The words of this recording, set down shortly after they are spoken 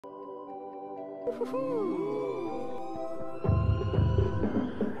Hi,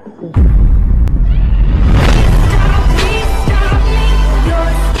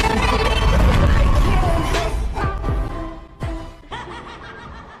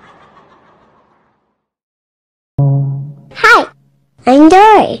 I'm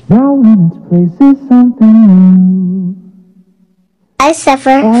Dory. I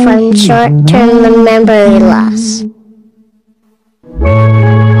suffer from short-term memory loss.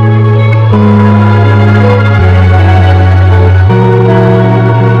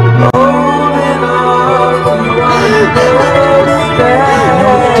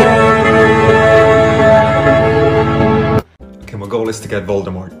 Okay, my goal is to get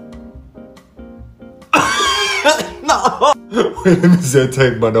Voldemort. No! Wait, let me see,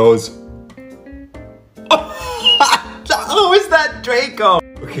 take my nose. How is that Draco?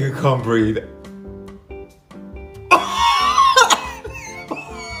 Okay, I can't breathe.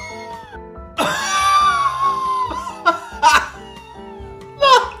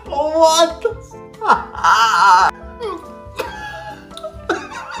 What?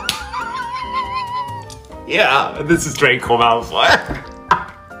 Yeah, this is Draco Malfoy.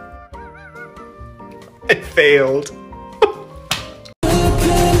 I failed. I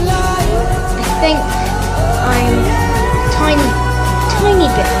think I'm tiny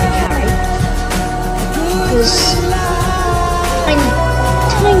bit like Harry. Because I'm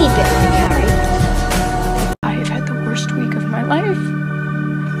tiny bit like Harry. I've had the worst week of my life.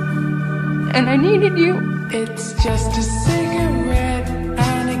 And I needed you. It's just a cigarette,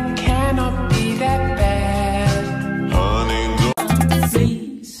 and it cannot be that bad. Honey,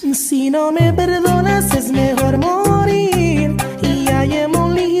 Si no me perdonas es mejor morir. Y I am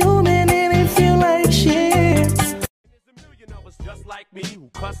only human and I feel like shit. There's a million of us just like me, who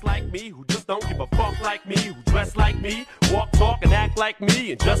cuss like me, who just don't give a fuck like me, who dress like me, walk, talk, and act like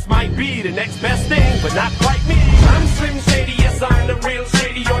me, and just might be the next best thing, but not quite me. I'm Slim Shady, yes, I'm the real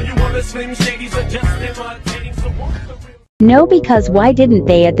Shady. All you other Slim Shadys are just imitating, so what's the real? No, because why didn't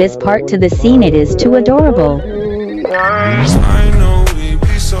they add this part to the scene? It is too adorable. I know we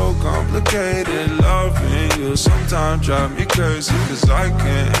be so complicated. Loving you sometimes drive me crazy, cause I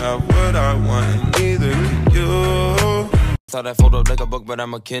can't have what I want, and neither can you. Thought I fold up like a book, but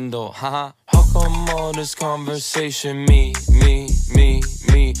I'm a Kindle, haha. How come all this conversation, me?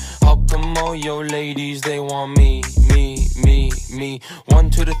 How come all your ladies, they want me? 1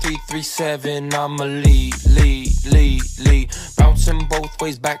 to the 3, 3, 7, I'm a lead. Bouncing both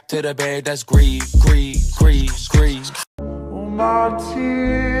ways back to the bed, that's greed. All my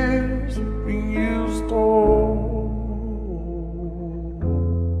tears have been used all.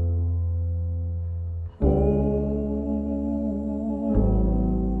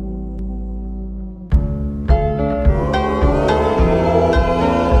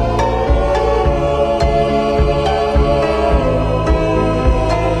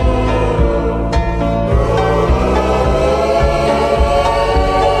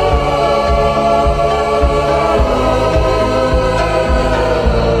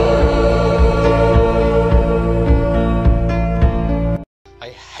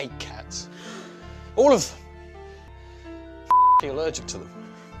 All of them. Allergic to them.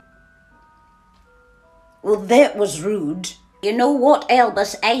 Well, that was rude. You know what,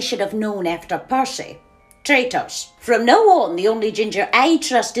 Albus, I should have known after Percy? Traitors. From now on, the only ginger I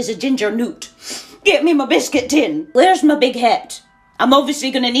trust is a ginger newt. Get me my biscuit tin. Where's my big hat? I'm obviously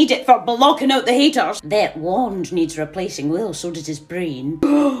gonna need it for blocking out the haters. That wand needs replacing, well, so does his brain.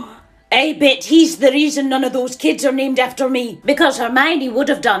 I bet he's the reason none of those kids are named after me. Because Hermione would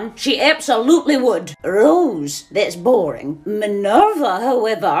have done. She absolutely would. Rose, that's boring. Minerva,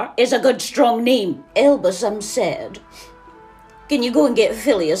 however, is a good strong name. Albus, I'm sad. Can you go and get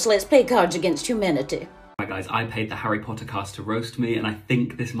Phileas? Let's play Cards Against Humanity. Right guys, I paid the Harry Potter cast to roast me, and I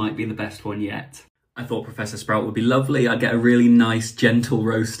think this might be the best one yet. I thought Professor Sprout would be lovely. I'd get a really nice, gentle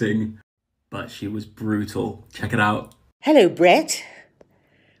roasting. But she was brutal. Check it out. Hello, Brett.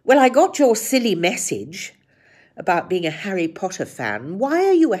 Well, I got your silly message about being a Harry Potter fan. Why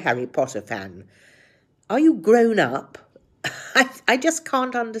are you a Harry Potter fan? Are you grown up? I just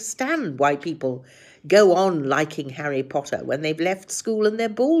can't understand why people go on liking Harry Potter when they've left school and their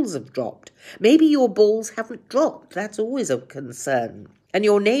balls have dropped. Maybe your balls haven't dropped. That's always a concern. And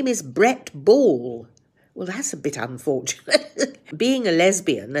your name is Brett Ball. Well, that's a bit unfortunate. Being a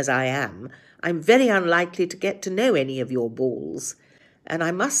lesbian, as I am, I'm very unlikely to get to know any of your balls. And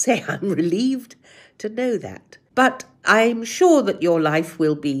I must say I'm relieved to know that. But I'm sure that your life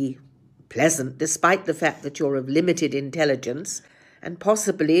will be pleasant, despite the fact that you're of limited intelligence and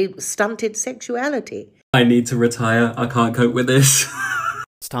possibly stunted sexuality. I need to retire. I can't cope with this.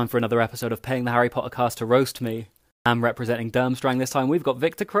 time for another episode of Paying the Harry Potter Cast to Roast Me. I'm representing Durmstrang this time. We've got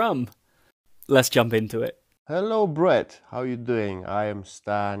Victor Crumb. Let's jump into it. Hello Brett, how you doing? I am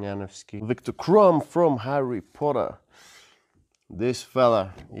Stan Janowski. Victor Crumb from Harry Potter. This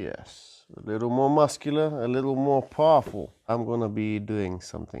fella, yes, a little more muscular, a little more powerful. I'm gonna be doing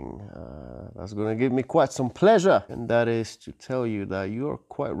something that's gonna give me quite some pleasure, and that is to tell you that you're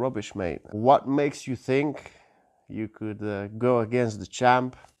quite rubbish, mate. What makes you think you could go against the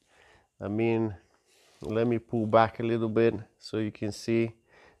champ? I mean, let me pull back a little bit so you can see.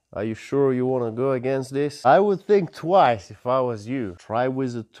 Are you sure you want to go against this? I would think twice if I was you. Try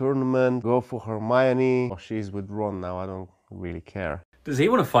Wizard Tournament, go for Hermione. Oh, she's with Ron now, I don't really care. Does he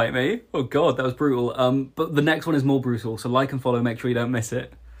want to fight me? Oh god, that was brutal. But the next one is more brutal, so like and follow, make sure you don't miss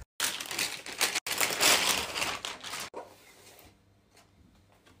it.